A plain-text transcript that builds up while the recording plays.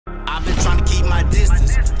I've been trying to keep my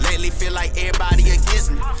distance. Lately feel like everybody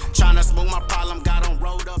against me. Trying to smoke my problem, got on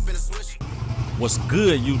rolled up in a switch. What's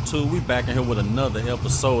good, YouTube? We back in here with another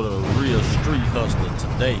episode of The Real Street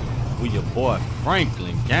Hustler. Today, we your boy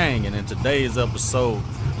Franklin Gang, and in today's episode,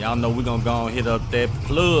 y'all know we gonna go and hit up that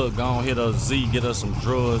plug, go and hit up Z, get us some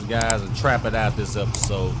drugs, guys, and trap it out this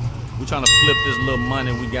episode. We trying to flip this little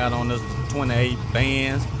money we got on this 28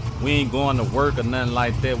 bands. We ain't going to work or nothing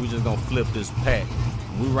like that. We just gonna flip this pack.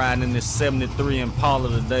 We riding in this 73 Impala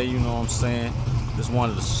today, you know what I'm saying? This one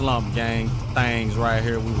of the slump gang things right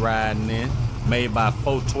here we riding in. Made by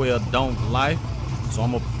 412 Don't Life. So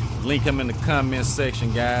I'm gonna link him in the comment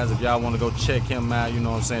section, guys, if y'all want to go check him out, you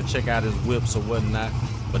know what I'm saying, check out his whips or whatnot.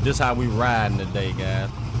 But this how we riding today,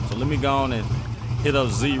 guys. So let me go on and hit up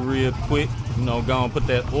Z real quick, you know, go and put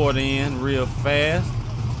that order in real fast.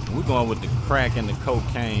 We're going with the crack and the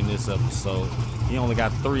cocaine this episode. He only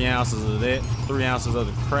got 3 ounces of that, 3 ounces of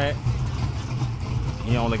the crack.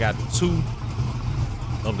 He only got 2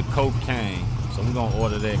 of the cocaine. So we're gonna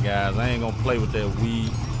order that, guys. I ain't gonna play with that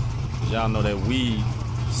weed, cause y'all know that weed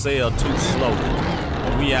sell too slow.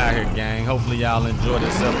 But we out here, gang. Hopefully y'all enjoy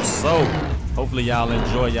this episode. Hopefully y'all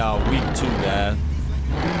enjoy y'all week 2, guys.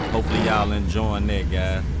 Hopefully y'all enjoying that,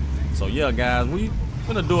 guys. So yeah, guys, we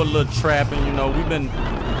gonna do a little trapping. You know, we've been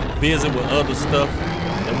busy with other stuff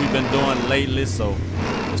that we've been doing lately, so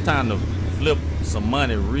it's time to flip some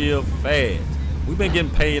money real fast. We've been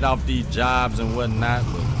getting paid off these jobs and whatnot,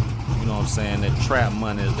 but you know what I'm saying, that trap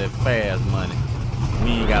money is that fast money.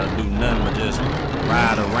 We ain't gotta do nothing but just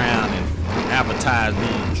ride around and advertise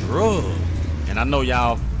these drugs. And I know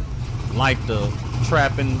y'all like the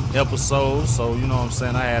trapping episodes, so you know what I'm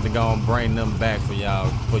saying, I had to go and bring them back for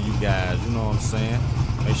y'all, for you guys, you know what I'm saying.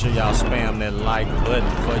 Make sure y'all spam that like button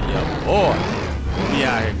for your boy. We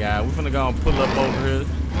out here, guys. We finna go and pull up over here,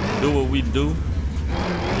 do what we do.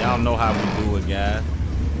 Y'all know how we do it, guys.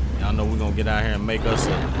 Y'all know we're gonna get out here and make us a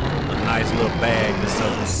nice little bag this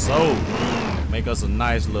episode. Make us a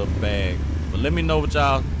nice little bag. But let me know what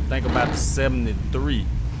y'all think about the 73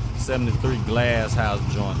 glass house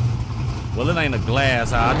joint. Well, it ain't a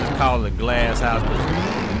glass house. I just call it a glass house because,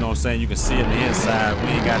 you know what I'm saying, you can see it on the inside. We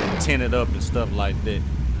ain't got it tinted up and stuff like that.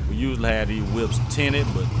 We usually have these whips tinted,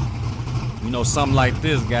 but you know, something like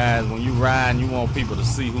this, guys, when you ride, you want people to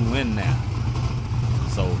see who in there.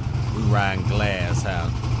 So we riding glass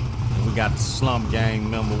house. And we got the slump gang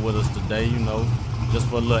member with us today, you know, just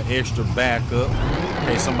for a little extra backup. In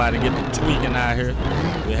case somebody get to tweaking out here,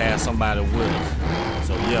 we have somebody with us.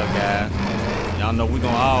 So yeah, guys, y'all know we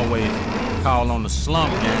gonna always call on the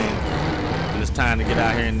slump gang when it's time to get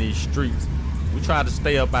out here in these streets. We try to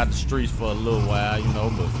stay up out the streets for a little while, you know,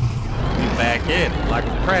 but we back at it like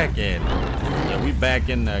a crack at it. Yeah, we back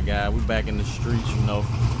in there, guys. We back in the streets, you know.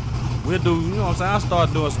 We'll do, you know what I'm saying, I'll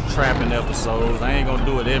start doing some trapping episodes. I ain't gonna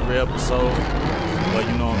do it every episode, but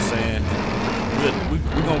you know what I'm saying, we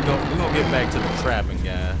gonna get back to the trapping,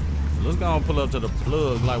 guys. So let's go and pull up to the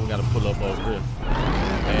plug like we gotta pull up over here.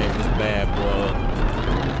 Bag this bad boy.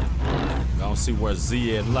 Gonna see where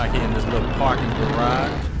Z is, like he in this little parking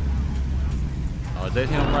garage. Oh, is that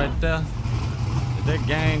him right there? Is that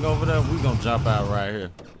gang over there? We gonna jump out right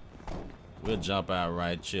here. We'll jump out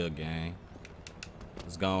right here, gang.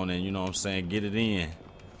 Let's go on and, you know what I'm saying, get it in.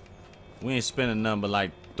 We ain't spending nothing but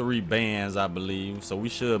like 3 bands, I believe. So we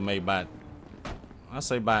should make about, I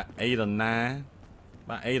say about 8 or 9.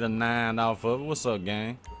 About 8 or 9 off of it. What's up,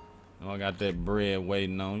 gang? I got that bread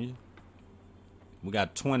waiting on you. We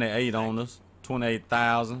got 28 on us.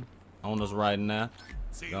 28,000 on us right now.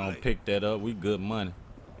 Gonna pick that up. We good money.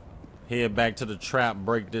 Head back to the trap,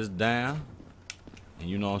 break this down. And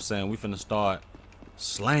you know what I'm saying, we finna start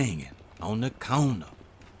slanging on the corner.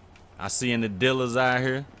 I see any dealers out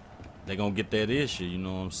here, they gonna get that issue, you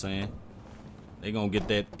know what I'm saying? They gonna get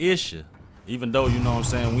that issue. Even though, you know what I'm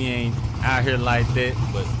saying, we ain't out here like that,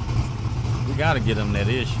 but we gotta get them that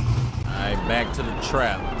issue. Alright, back to the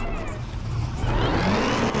trap.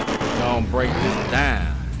 Gonna break this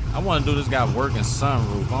down. I wanna do this guy working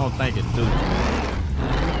sunroof. I don't think it do.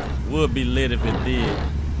 Would be lit if it did.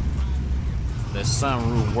 That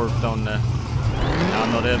sunroof worked on there. Y'all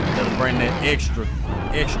know that'll bring that extra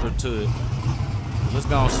to it. Let's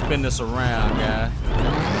go and spin this around, guys.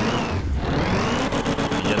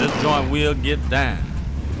 Yeah, this joint will get down.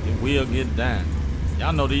 It will get down.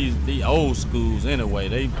 Y'all know these old schools anyway.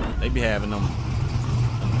 They be having them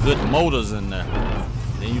good motors in there.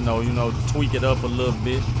 Then you know, tweak it up a little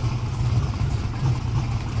bit.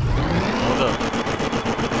 Hold up.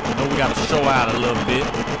 You know we gotta show out a little bit.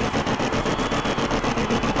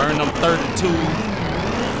 Burn them 32.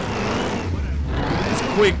 It's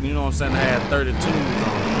quick, you know what I'm saying, to have 32s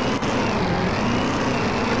on.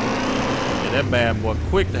 that bad boy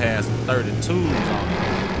quick to have some 32s on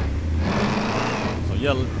it. So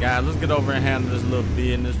yeah, guys, let's get over and handle this little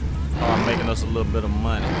business. Start making us a little bit of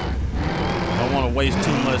money. Don't want to waste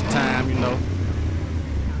too much time, you know.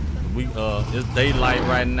 It's daylight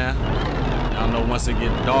right now. Y'all know once it get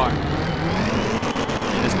dark,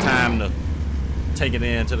 and it's time to take it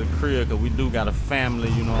into the crib, because we do got a family,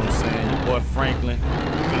 you know what I'm saying? Your boy Franklin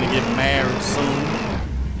gonna get married soon,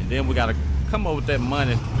 and then we gotta come up with that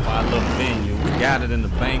money for our little venue. We got it in the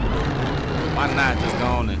bank. Why not just go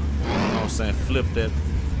on and, you know what I'm saying, flip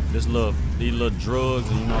these little drugs,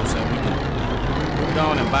 and you know what I'm saying, we can go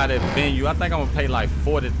on and buy that venue. I think I'm gonna pay like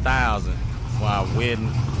 $40,000 for our wedding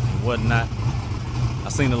and whatnot. I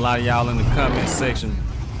seen a lot of y'all in the comment section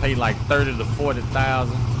pay like $30,000 to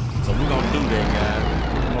 $40,000. So we're gonna do that, guys.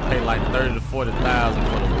 We're gonna pay like $30,000 to $40,000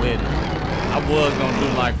 for the wedding. I was gonna do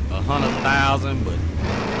like $100,000, but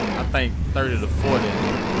I think 30 to 40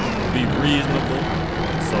 would be reasonable.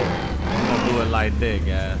 So we're gonna do it like that,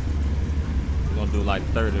 guys. We're gonna do like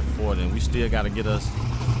 30 to 40, and we still gotta get us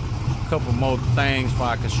a couple more things for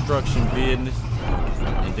our construction business.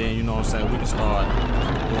 And then, you know what I'm saying, we can start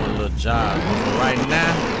doing a little job. But for right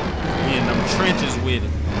now, we in them trenches with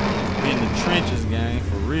it. We in the trenches, gang,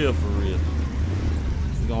 for real, for real.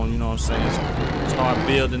 We gonna, you know what I'm saying, start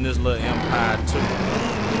building this little empire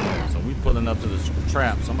too. So we pulling up to the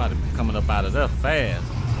trap. Somebody coming up out of there fast.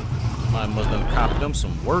 Somebody must have copped them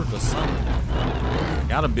some work or something.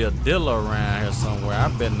 Gotta be a dealer around here somewhere. I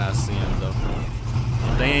better not see him though.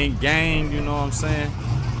 If they ain't gang, you know what I'm saying,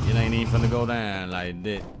 it ain't even finna go down like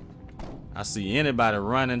that. I see anybody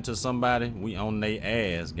running to somebody, we on they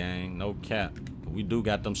ass, gang. No cap. We do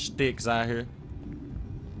got them sticks out here.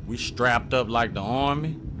 We strapped up like the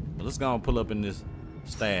army. But let's go and pull up in this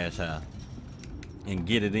stash house and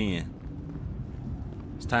get it in.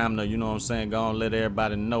 It's time to, you know what I'm saying, go and let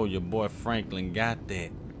everybody know your boy Franklin got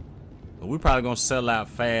that. But we probably gonna sell out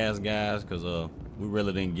fast, guys, because we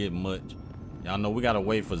really didn't get much. Y'all know we gotta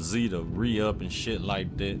wait for Z to re-up and shit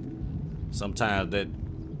like that. Sometimes that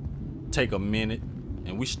take a minute.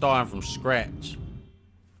 And we starting from scratch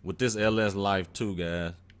with this LS life too,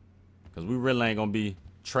 guys, because we really ain't gonna be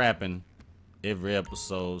trapping every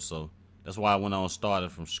episode. So that's why I went on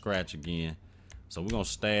started from scratch again. So we're gonna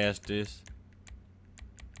stash this,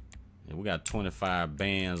 and we got 25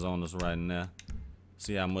 bands on us right now.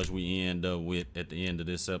 See how much we end up with at the end of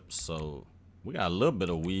this episode. We got a little bit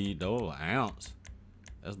of weed though, an ounce.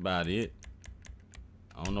 That's about it.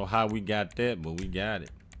 I don't know how we got that, but we got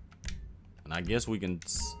it. And I guess we can,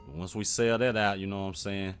 once we sell that out, you know what I'm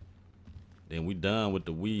saying, then we done with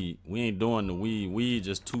the weed. We ain't doing the weed. Weed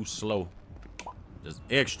just too slow. Just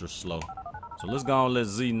extra slow. So let's go and let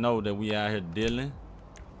Z know that we out here dealing.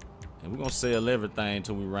 And we're gonna sell everything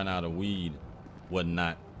until we run out of weed,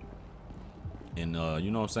 whatnot. And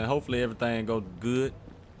you know what I'm saying, hopefully everything goes good.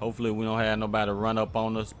 Hopefully we don't have nobody run up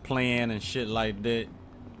on us playing and shit like that.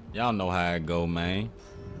 Y'all know how it go, man.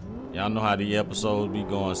 Y'all know how the episodes be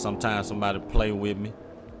going. Sometimes somebody play with me.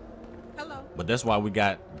 Hello. But that's why we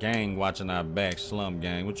got gang watching our back. Slum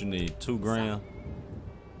gang. What you need? 2 grams?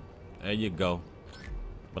 There you go.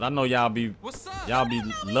 But I know y'all be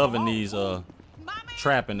loving these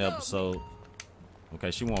trapping episodes. Okay,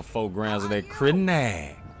 she want 4 grams of that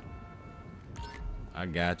critnag. I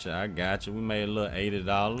got you. I got you. We made a little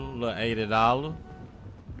 $80.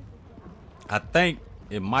 I think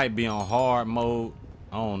it might be on hard mode.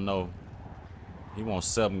 I don't know. He wants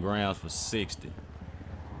 7 grams for 60.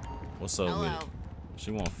 What's up with it?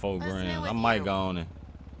 She want 4 grams. I might go on and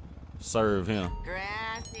serve him.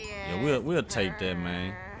 Yeah, we'll take that,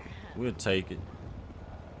 man. We'll take it.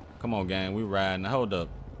 Come on, gang. We riding. Hold up.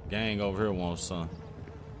 Gang over here wants some.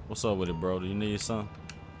 What's up with it, bro? Do you need some?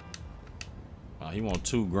 He want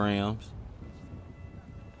 2 grams.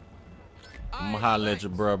 I'm gonna holler at you,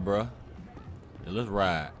 bruh. Yeah, let's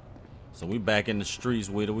ride. So we back in the streets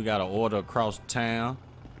with it. We got an order across town.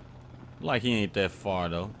 Like he ain't that far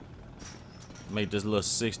though. Make this little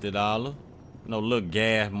 $60. No little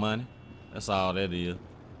gas money. That's all that is.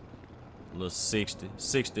 A little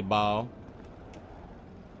 60 ball.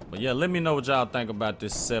 But yeah, let me know what y'all think about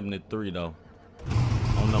this 73 though.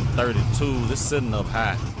 On them 32s, it's sitting up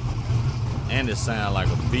high. And it sound like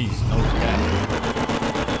a beast, no cap.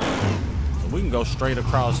 So we can go straight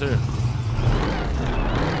across here.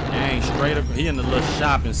 Gang straight up. He in the little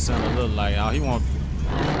shopping center. Look like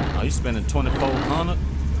he's spending 2,400.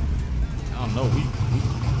 I don't know. We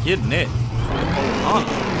getting that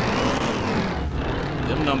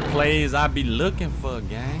 2,400. Them plays I be looking for,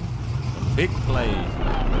 gang. The big plays.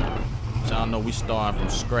 Y'all know we starting from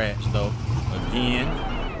scratch though. Again,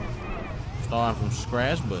 starting from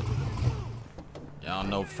scratch, but Y'all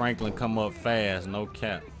know Franklin come up fast, no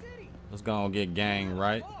cap. Let's go and get gang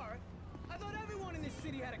right.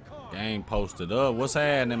 Gang posted up. What's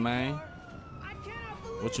happening, man?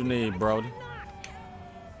 What you need, Brody?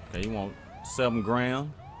 Okay, you want 7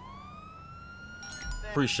 grand?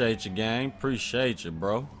 Appreciate you, gang. Appreciate you,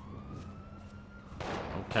 bro.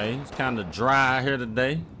 Okay, it's kind of dry here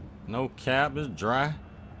today. No cap, it's dry.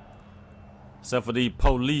 Except for these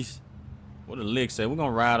police. What the lick say? We're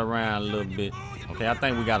gonna ride around a little bit. Okay, I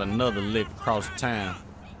think we got another lick across town.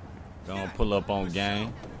 Gonna pull up on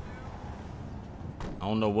gang. I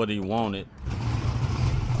don't know what he wanted.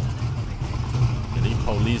 Yeah, these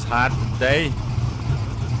police hot today.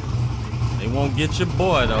 They won't get your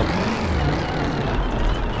boy though.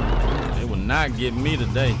 They will not get me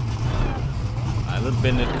today. Alright, let's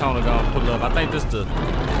bend this corner, gonna pull up. I think this is the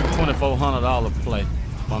 $2,400 play,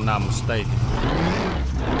 if I'm not mistaken.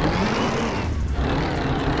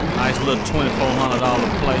 Nice little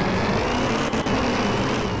 $2,400 play.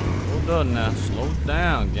 Hold up now. Slow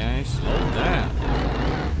down, gang. Slow down.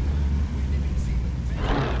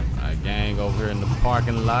 Alright, gang over here in the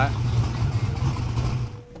parking lot.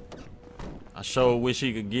 I sure wish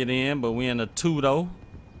he could get in, but we in a 2 though.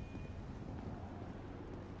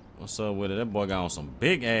 What's up with it? That boy got on some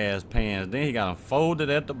big ass pants. Then he got them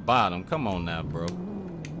folded at the bottom. Come on now, bro.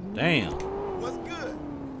 Damn. What's good?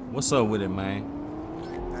 What's up with it, man?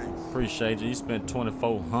 Appreciate you. You spent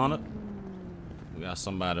 $2,400. We got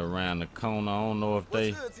somebody around the corner. I don't know if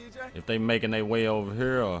they making their way over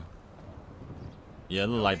here or yeah, it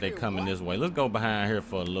look like they coming this way. Let's go behind here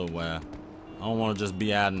for a little while. I don't want to just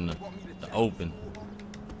be out in the open.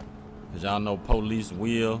 Cause y'all know police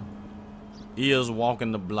is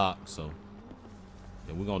walking the block. So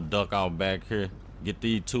yeah, we're gonna duck out back here. Get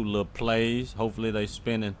these 2 little plays. Hopefully they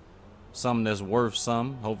spending something that's worth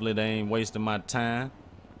something. Hopefully they ain't wasting my time.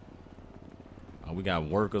 We got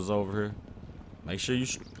workers over here. Make sure you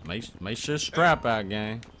make sure strap out,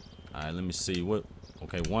 gang. All right, let me see what.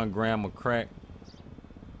 Okay, 1 gram of crack.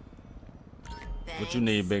 What you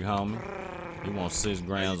need, big homie? You want 6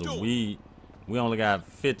 grams of weed? We only got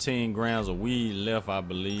 15 grams of weed left, I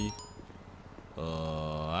believe.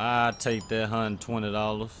 I take that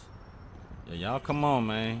 $120. Yeah, y'all come on,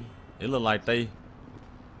 man. It look like I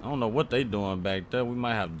don't know what they doing back there. We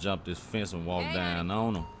might have to jump this fence and walk down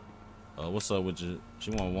on them. What's up with you?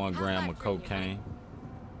 She want 1 gram of cocaine.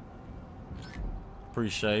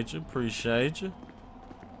 Appreciate you, appreciate you.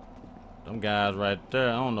 Them guys right there,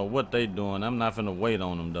 I don't know what they doing. I'm not finna wait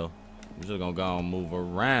on them though. We're just gonna go and move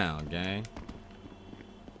around, gang.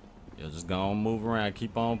 Yeah, just go and move around,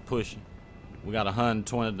 keep on pushing. We got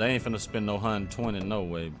 120. They ain't finna spend no 120, no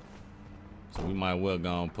way. So we might well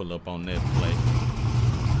go and pull up on that play.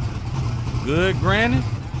 Good, Granny?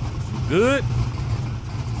 Good?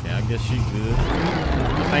 Yeah, I guess she good.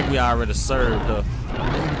 I think we already served her.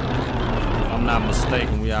 If I'm not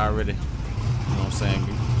mistaken, we already, you know what I'm saying,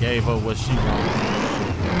 gave her what she wanted.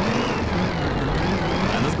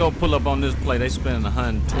 Right, let's go pull up on this play. They spending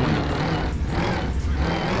 120.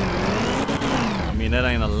 I mean, that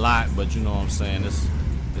ain't a lot, but you know what I'm saying. It's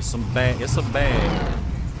some bag. It's a bag.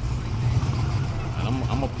 And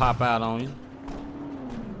I'm gonna pop out on you.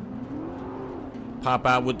 Pop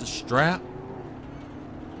out with the strap.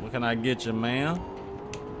 What can I get you, ma'am?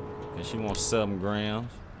 And she wants 7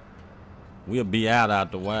 grams. We'll be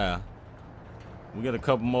out the while. We got a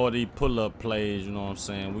couple more of these pull-up plays, you know what I'm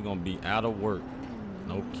saying? We're gonna be out of work.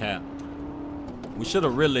 No cap. We should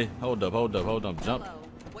have really hold up, jump.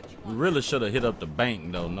 We really should have hit up the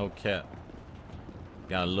bank though, no cap.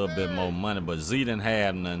 Got a little bit more money, but Z didn't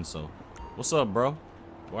have none, so. What's up, bro?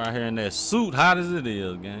 We're out here in that suit, hot as it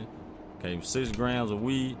is, gang. Okay, 6 grams of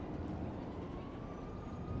weed.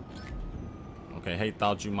 Okay, hey,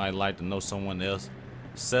 thought you might like to know someone else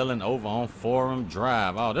selling over on Forum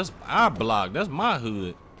Drive. Oh, that's our block. That's my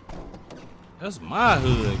hood. That's my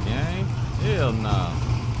hood, gang. Hell nah.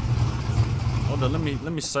 Hold on,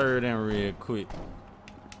 let me serve them real quick.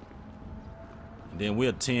 And then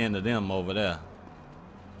we'll tend to them over there.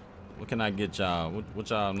 What can I get y'all? What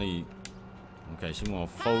y'all need? Okay, she want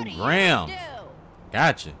 4 grams.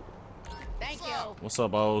 Gotcha. Thank you. What's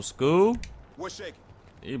up, old school? What's shaking?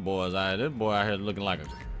 These boys out here, this boy out here looking like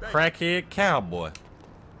a crackhead cowboy.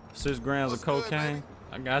 6 grams of cocaine.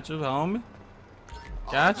 I got you, homie.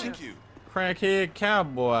 Got you. Crackhead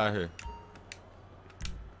cowboy out here.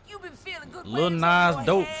 You been feeling good. Little Nas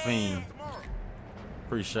dope fiend.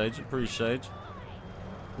 Appreciate you, appreciate you.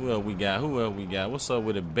 Who else we got? Who else we got? What's up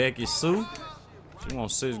with it, Becky Sue? She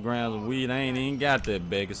wants 6 grams of weed. I ain't even got that,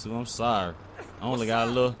 Becky Sue. I'm sorry. I only got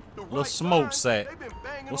a little smoke sack.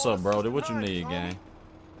 What's up, brody? What you need, gang?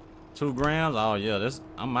 2 grams? Oh yeah,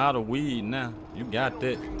 I'm out of weed now. You got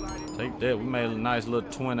that. Take that. We made a nice little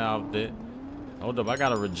 20 out that. Hold up, I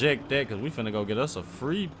gotta reject that because we finna go get us a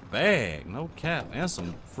free bag. No cap. And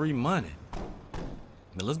some free money.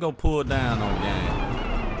 But let's go pull down on gang.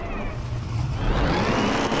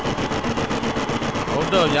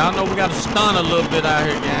 Hold up, y'all know we gotta stun a little bit out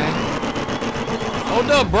here, gang. Hold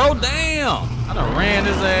up, bro. Damn. I done ran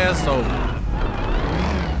his ass over.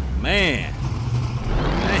 Man.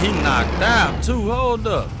 Man, he knocked out too. Hold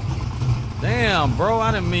up. Damn, bro.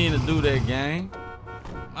 I didn't mean to do that, gang.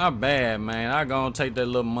 My bad, man. I gonna take that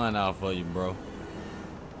little money out for you, bro.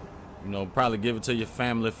 You know, probably give it to your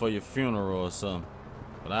family for your funeral or something.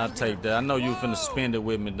 But I'll take that. I know you finna spend it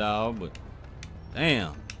with me, dog, but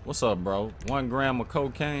damn. What's up, bro? 1 gram of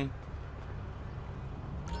cocaine?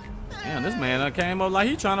 Damn, this man done came up like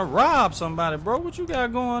he trying to rob somebody, bro. What you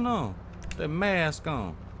got going on? That mask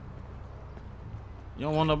on. You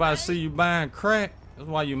don't want nobody to see you buying crack? That's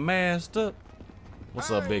why you masked up. What's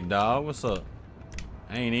up, big dog? What's up?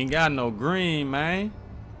 I ain't even got no green, man.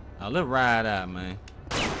 Now let's ride out, man.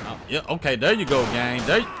 Oh, yeah, okay, there you go, gang.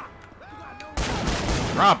 There you...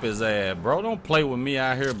 Drop his ass, bro. Don't play with me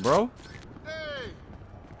out here, bro.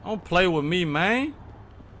 Don't play with me, man.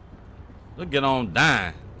 Let's get on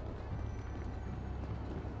dying.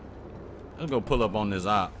 Let's go pull up on this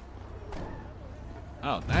op.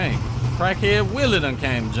 Oh, dang. Crackhead Willie done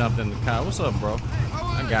came and jumped in the car. What's up, bro?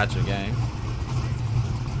 I got you, gang.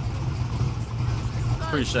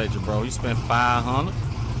 Appreciate you, bro. You spent 500.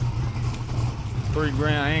 3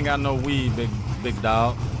 grand. I ain't got no weed, big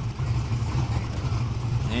dog.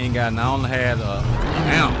 I ain't got. I only had an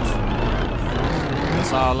ounce.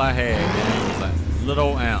 That's all I had, gang. It was like a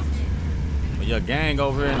little ounce. But your gang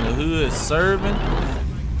over here in the hood serving.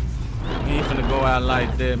 We ain't finna go out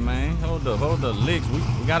like that, man. Hold up, licks. We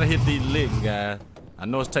gotta hit these licks, guys. I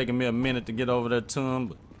know it's taking me a minute to get over there to them,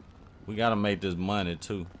 but we gotta make this money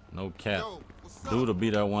too. No cap. Dude will be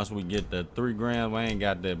there once we get that 3 grand. I ain't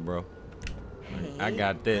got that, bro. Hey, I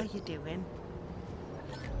got that. How you doing?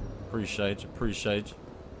 Appreciate you, appreciate you.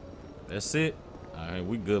 That's it. All right,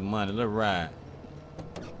 we good money. Let's ride.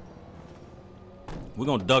 We're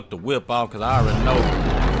gonna duck the whip off because I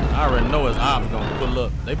already know his ops gonna pull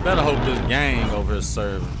up. They better hope this gang over here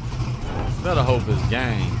serving. Better hope it's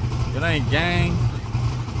gang. If it ain't gang,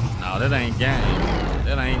 no, that ain't gang.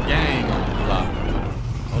 That ain't gang on the block.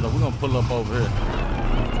 Hold on, we're gonna pull up over here.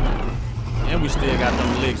 And we still got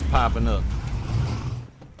them licks popping up.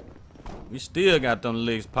 We still got them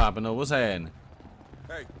licks popping up. What's happening?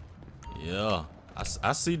 Hey. Yeah.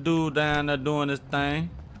 I see dude down there doing this thing.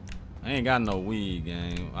 I ain't got no weed,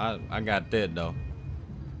 gang. I got that though.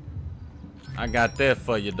 I got that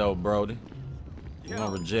for you though, Brody. We're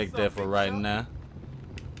gonna reject that for right now.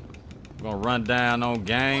 We're gonna run down on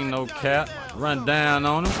gang, no cap. Run down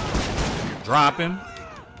on him. Drop him.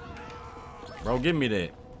 Bro, give me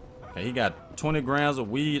that. Okay, he got 20 grams of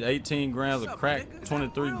weed, 18 grams of crack,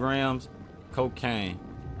 23 grams cocaine.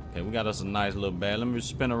 Okay, we got us a nice little bag. Let me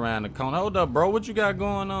spin around the corner. Hold up, bro. What you got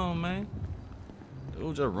going on, man?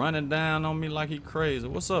 Dude just running down on me like he crazy.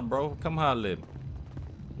 What's up, bro? Come holler at me.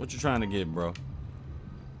 What you trying to get, bro?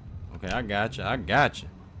 Okay, I got you. I got you.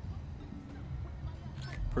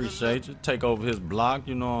 Appreciate you. Take over his block,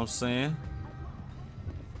 you know what I'm saying?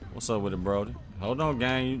 What's up with it, Brody? Hold on,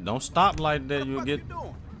 gang. You don't stop like that. You'll get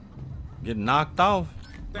knocked off.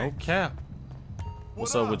 No cap.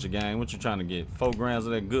 What's up with your gang? What you trying to get? 4 grams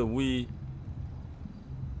of that good weed.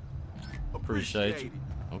 Appreciate you.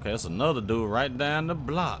 Okay, that's another dude right down the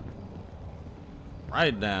block.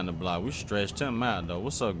 Right down the block. We stretched him out though.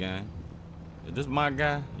 What's up, gang? Is this my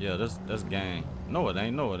guy? Yeah, that's gang. No, it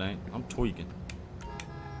ain't. No, it ain't. I'm tweaking.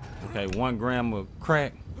 Okay, 1 gram of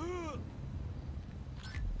crack.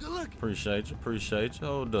 Appreciate you. Appreciate you.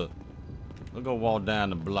 Hold up. Let's go walk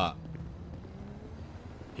down the block.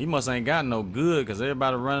 He must ain't got no good because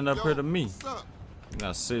everybody running up here to me. We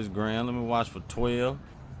got 6 grand. Let me watch for 12.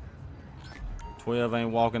 12 ain't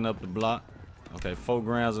walking up the block. Okay, 4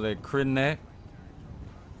 grams of that Crinac.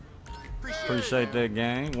 Appreciate that,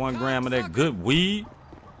 gang. 1 gram of that good weed.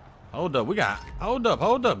 Hold up,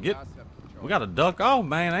 hold up. We got to duck off,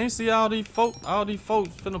 man. I ain't see all these folks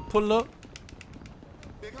finna pull up.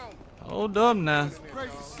 Hold up now.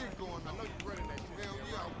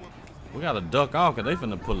 We got to duck off because they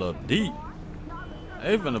finna pull up deep.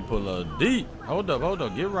 Hold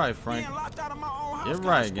up. Get right, Frank. Get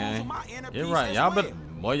right, gang. Get right.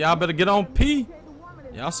 Y'all better get on P.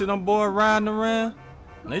 Y'all see them boys riding around?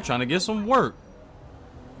 They trying to get some work.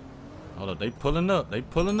 Hold up, they pulling up. Ain't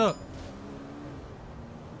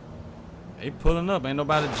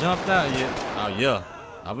nobody jumped out yet. Oh yeah.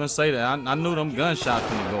 I gonna say that. I knew them gunshots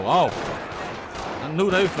finna go off. I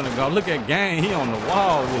knew they finna go. Look at Gang. He on the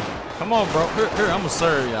wall with it. Come on, bro. Here, I'm gonna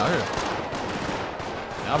serve y'all. Here.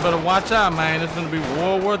 Y'all better watch out, man. It's gonna be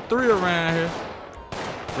World War III around here.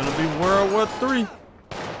 It's gonna be World War III.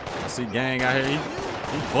 I see Gang out here.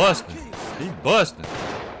 He busting. He busting.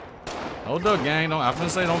 Hold up, Gang. I finna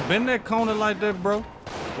say, don't bend that corner like that, bro.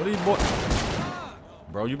 What are you boy?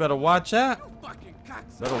 Bro, you better watch out.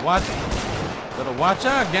 Better watch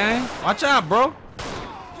out, Gang. Watch out, bro.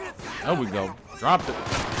 There we go. Dropped it.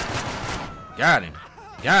 Got him.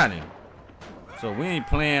 Got him. So we ain't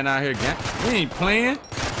playing out here, Gang. We ain't playing.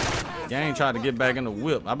 Gang tried to get back in the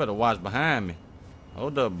whip. I better watch behind me.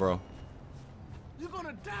 Hold up, bro. You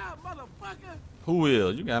gonna die, motherfucker. Who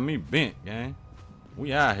is? You got me bent, Gang.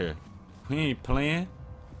 We out here. We ain't playing.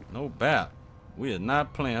 No doubt. We are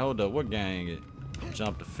not playing. Hold up. What gang it?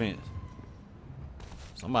 Jump the fence.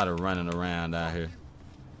 Somebody running around out here.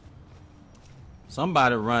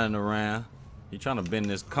 Somebody running around. He trying to bend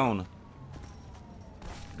this corner.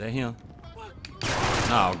 That him?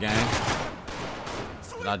 No, gang.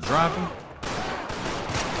 Did I drop him?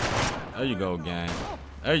 There you go, gang.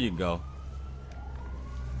 There you go.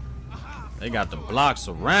 They got the blocks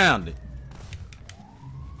surrounded.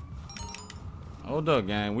 Hold up,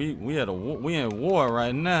 gang. We in war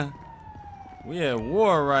right now. We at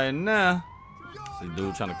war right now. See,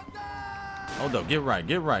 dude trying to. Hold up. Get right,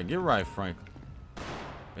 Franklin.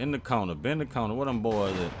 Bend the corner. What them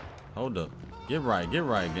boys at? Hold up. Get right,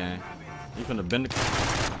 gang. You finna bend the.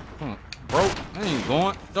 Bro, I ain't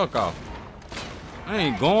going. Duck off. I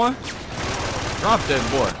ain't going. Drop that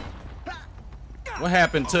boy. What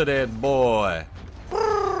happened to that boy?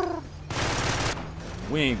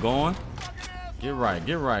 We ain't going. Get right,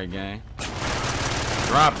 gang.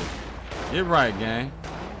 Drop it. Get right, gang.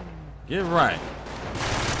 Get right.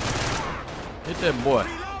 Hit that boy.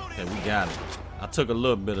 Okay, we got it. I took a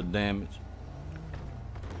little bit of damage.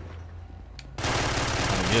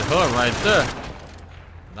 I'm gonna get her right there.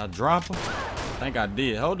 Did I drop her? I think I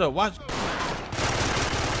did. Hold up, watch.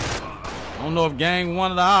 I don't know if gang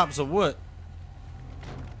one of the ops or what.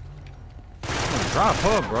 I'm gonna drop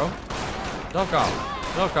her, bro. Duck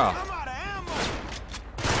off.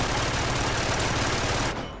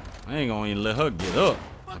 I ain't gonna even let her get up.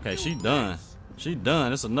 Okay, she done.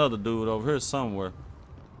 It's another dude over here somewhere.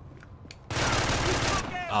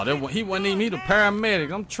 Oh, he wasn't even the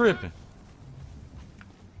paramedic. I'm tripping.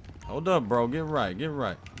 Hold up, bro. Get right.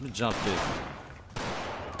 Let me jump this.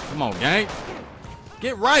 Come on, gang.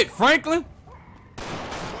 Get right, Franklin.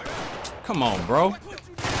 Come on, bro.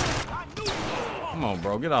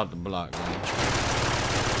 Get out the block, gang.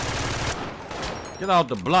 Get out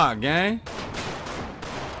the block, gang.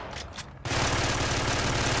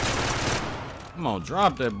 Come on,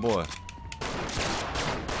 drop that boy.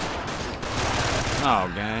 No,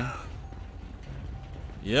 gang.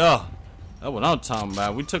 Yeah, that's what I'm talking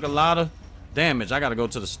about. We took a lot of damage. I gotta go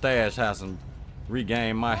to the stash house and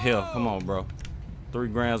regain my health. Come on, bro. 3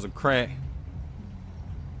 grams of crack.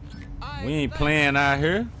 We ain't playing out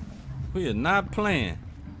here. We are not playing.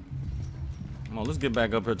 Come on, let's get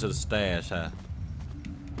back up here to the stash house.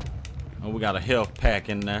 Oh, we got a health pack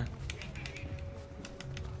in there.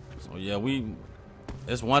 So yeah,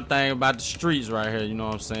 it's one thing about the streets right here, you know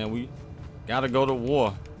what I'm saying? We gotta go to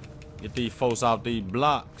war. Get these folks off these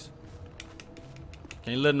blocks.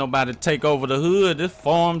 Can't let nobody take over the hood. This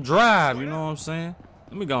farm drive, you know what I'm saying?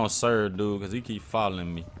 Let me go and serve dude, because he keep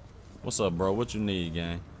following me. What's up, bro? What you need,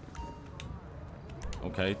 gang?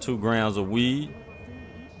 Okay, 2 grams of weed.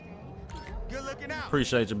 Good looking out.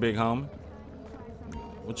 Appreciate you, big homie.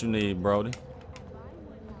 What you need, Brody?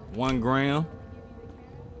 1 gram.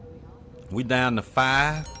 We down to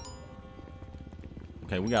 5.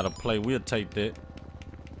 Okay, we got to play. We'll take that.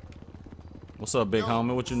 What's up, big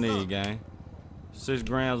homie? What you need, gang? 6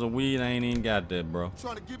 grams of weed. I ain't even got that, bro.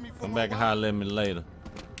 Come back and holler at me later.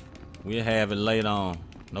 We'll have it later on.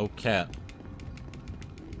 No cap.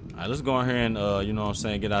 All right, let's go in here and, you know what I'm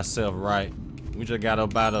saying, get ourselves right. We just got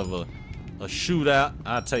up out of a shootout.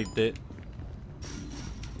 I'll take that.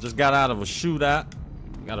 Just got out of a shootout.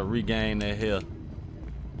 Got to regain that health.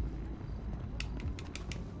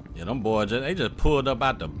 Yeah, them boys, they just pulled up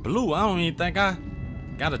out the blue. I don't even think I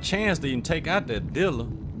got a chance to even take out that dealer.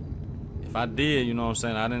 If I did, you know what I'm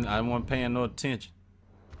saying, I wasn't paying no attention.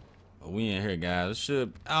 But we in here, guys. It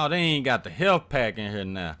should. Oh, they ain't got the health pack in here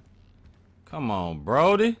now. Come on,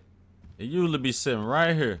 Brody. It usually be sitting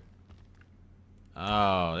right here.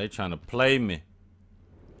 Oh, they trying to play me.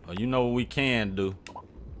 Oh, you know what we can do?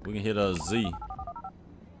 We can hit a Z.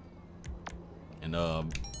 And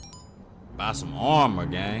buy some armor,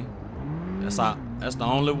 gang. That's the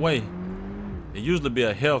only way. It usually be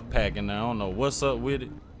a health pack in there. I don't know what's up with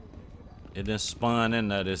it. It didn't spawn in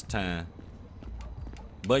there this time.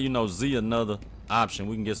 But you know, Z another option.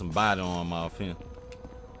 We can get some body armor off him.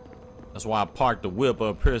 That's why I parked the whip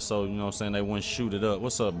up here so, you know what I'm saying, they wouldn't shoot it up.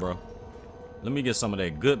 What's up, bro? Let me get some of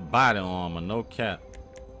that good body armor, no cap.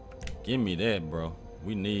 Give me that, bro.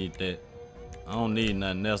 We need that. I don't need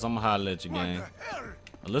nothing else. I'm gonna holler at you, gang.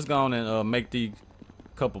 Let's go on and make these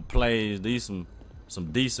couple plays. These some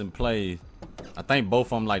decent plays. I think both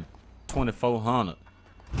of them like 2,400.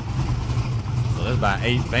 So that's about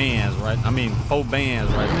 8 bands, right? I mean 4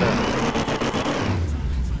 bands right there.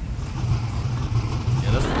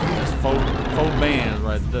 Yeah, that's four bands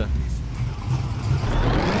right there.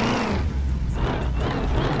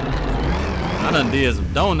 I done did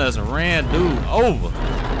some donuts and ran dude over.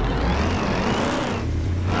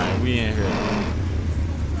 Alright, we in here.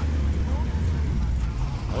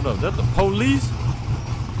 Hold up, that's the police?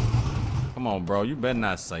 Come on, bro. You better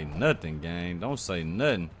not say nothing, gang. Don't say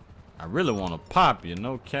nothing. I really want to pop you,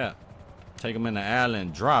 no cap. Take him in the alley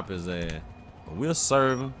and drop his ass. But we'll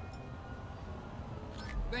serve him.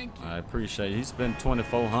 Thank you. I appreciate it. He spent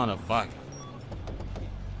 2,400. Fuck.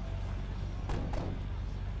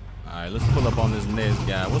 Alright, let's pull up on this next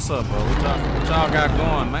guy. What's up, bro? What y'all got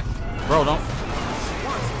going, man? Bro, don't.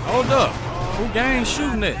 Hold up. Who gang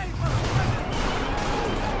shooting at?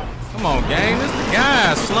 Come on, gang. This the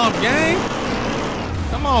guys, slump gang.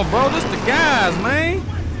 Come on, bro. This the guys, man.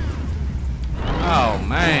 Oh,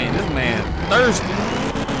 man. This man thirsty.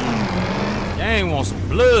 Gang wants some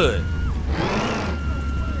blood.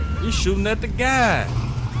 He's shooting at the guy.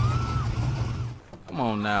 Come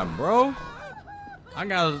on now, bro. I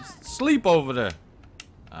gotta sleep over there.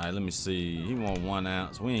 All right, let me see. He want 1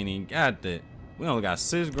 ounce. We ain't even got that. We only got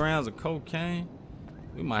 6 grams of cocaine.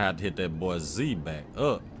 We might have to hit that boy Z back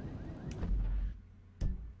up.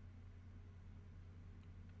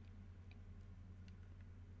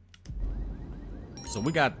 So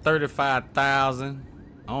we got 35,000.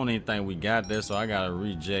 I don't even think we got that, so I gotta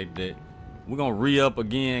reject that. We're gonna re-up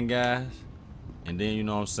again, guys. And then, you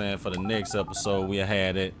know what I'm saying, for the next episode, we'll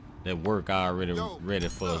have that work already ready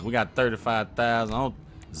for us. We got 35,000.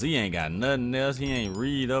 Z ain't got nothing else. He ain't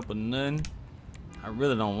read up or nothing. I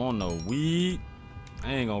really don't want no weed.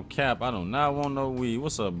 I ain't gonna cap. I do not want no weed.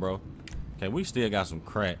 What's up, bro? Okay, we still got some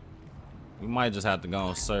crack. We might just have to go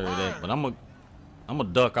and serve that. But I'm a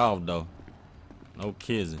duck off, though. No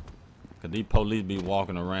kidding. Because these police be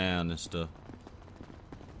walking around and stuff.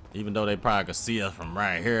 Even though they probably could see us from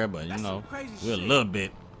right here. But, you know, we're a little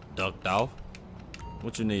bit ducked off.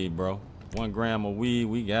 What you need, bro? 1 gram of weed.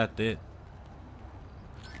 We got that.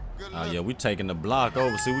 Oh, yeah. We taking the block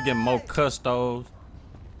over. See, we getting more custos.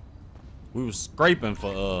 We was scraping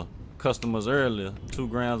for customers earlier. 2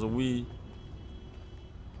 grams of weed.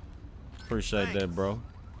 Appreciate that, bro.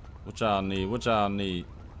 What y'all need? What y'all need?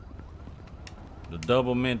 The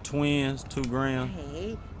double mint twins, 2 grams.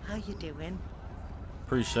 Hey, how you doing?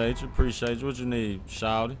 Appreciate you, appreciate you. What you need,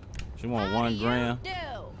 shawty? She want 1 gram.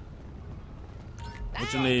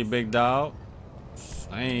 What you need, big dog?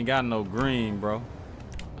 I ain't got no green, bro.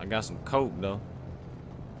 I got some coke though.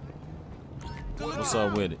 What's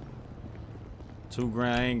up with it? 2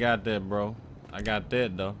 grand, I ain't got that, bro. I got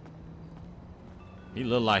that though. He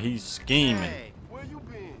look like he's scheming. Hey, where you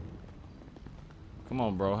been? Come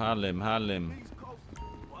on, bro. Holla at me, holla at me.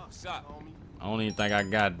 What's up, homie? I don't even think I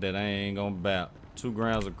got that. I ain't gonna bap. 2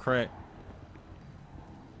 grams of crack.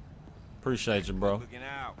 Appreciate you, bro. Looking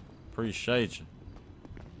out. Appreciate you.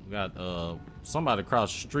 We got somebody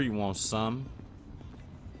across the street wants something.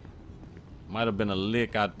 Might have been a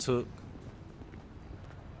lick I took.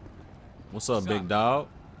 What's up, big dog?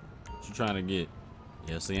 What you trying to get?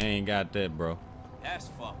 Yeah, see, I ain't got that, bro. That's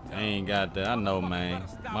fucked up. I ain't got that. I know, man.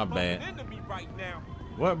 My bad. Into me right now.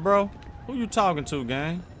 What, bro? Who you talking to,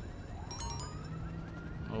 gang?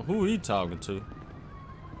 Oh, who he talking to?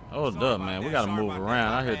 Hold up, man. We gotta move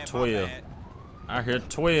around. I hear 12. I hear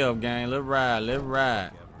 12, gang. Let's ride. Let's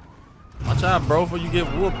ride. Watch out, bro, before you get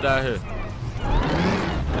whooped out here.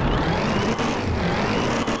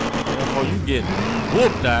 Before you get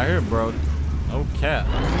whooped out here, bro. No cap.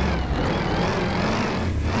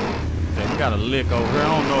 Okay, we got a lick over here.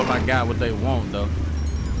 I don't know if I got what they want, though.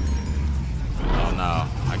 Oh, no.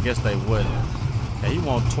 I guess they wouldn't. Okay, he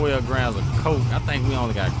want 12 grams of coke. I think we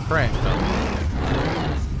only got crack, though.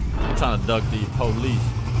 I'm trying to duck these police.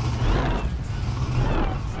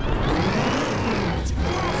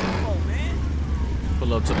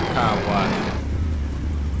 Pull up to the car wash.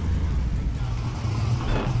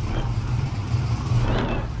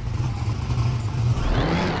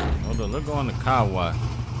 Hold on, let's go on the car wash.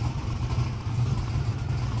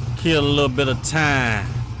 Kill a little bit of time.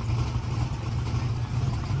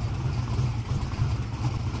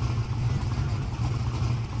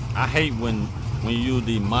 I hate when you use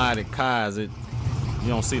these modded cars, you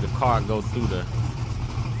don't see the car go through the.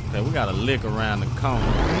 Okay, we got a lick around the corner.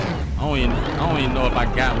 I don't even know if I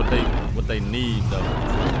got what they need though.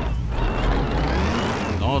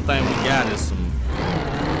 The only thing we got is some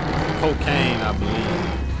cocaine, I believe.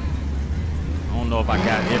 I don't know if I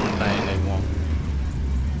got everything they want.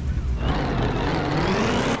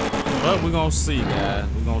 But we're gonna see, guys.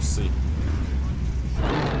 We're gonna see.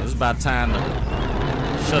 It's about time to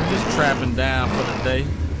shut this trapping down for the day.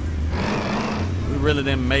 We really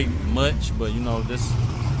didn't make much, but you know, we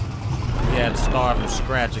had to start from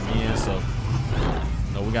scratch again, so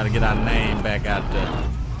you know, we gotta get our name back out there.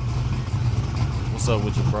 What's up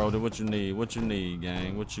with you, bro? What you need? What you need,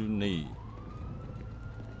 gang? What you need?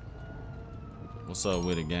 What's up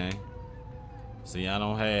with it, gang? See, I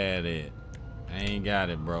don't have that. I ain't got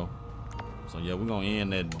it, bro. So yeah, we're gonna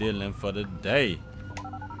end that dealing for the day.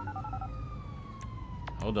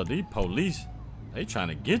 Hold up, these police, they trying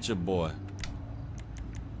to get your boy.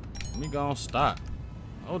 Let me go and stop.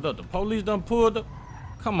 Hold up, the police done pulled up.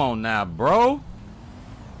 Come on now, bro.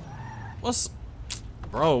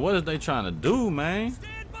 Bro, what is they trying to do, man?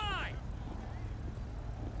 Stand by.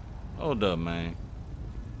 Hold up, man.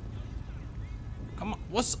 Come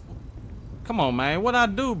on, come on, man. What I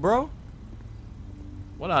do, bro?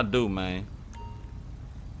 What I do, man?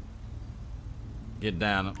 Get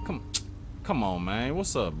down. Come on, man.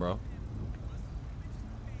 What's up, bro?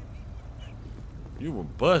 You were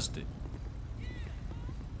busted.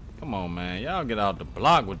 Come on, man. Y'all get out the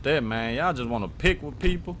block with that, man. Y'all just want to pick with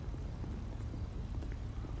people.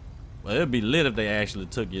 Well, it'd be lit if they actually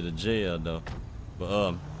took you to jail, though.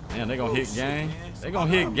 But, man, they gonna hit gang? They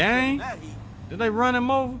gonna hit gang? Did they run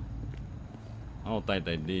him over? I don't think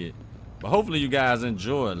they did. But hopefully you guys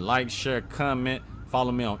enjoyed. Like, share, comment.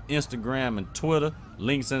 Follow me on Instagram and Twitter.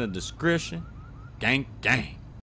 Links in the description. Gang, gang.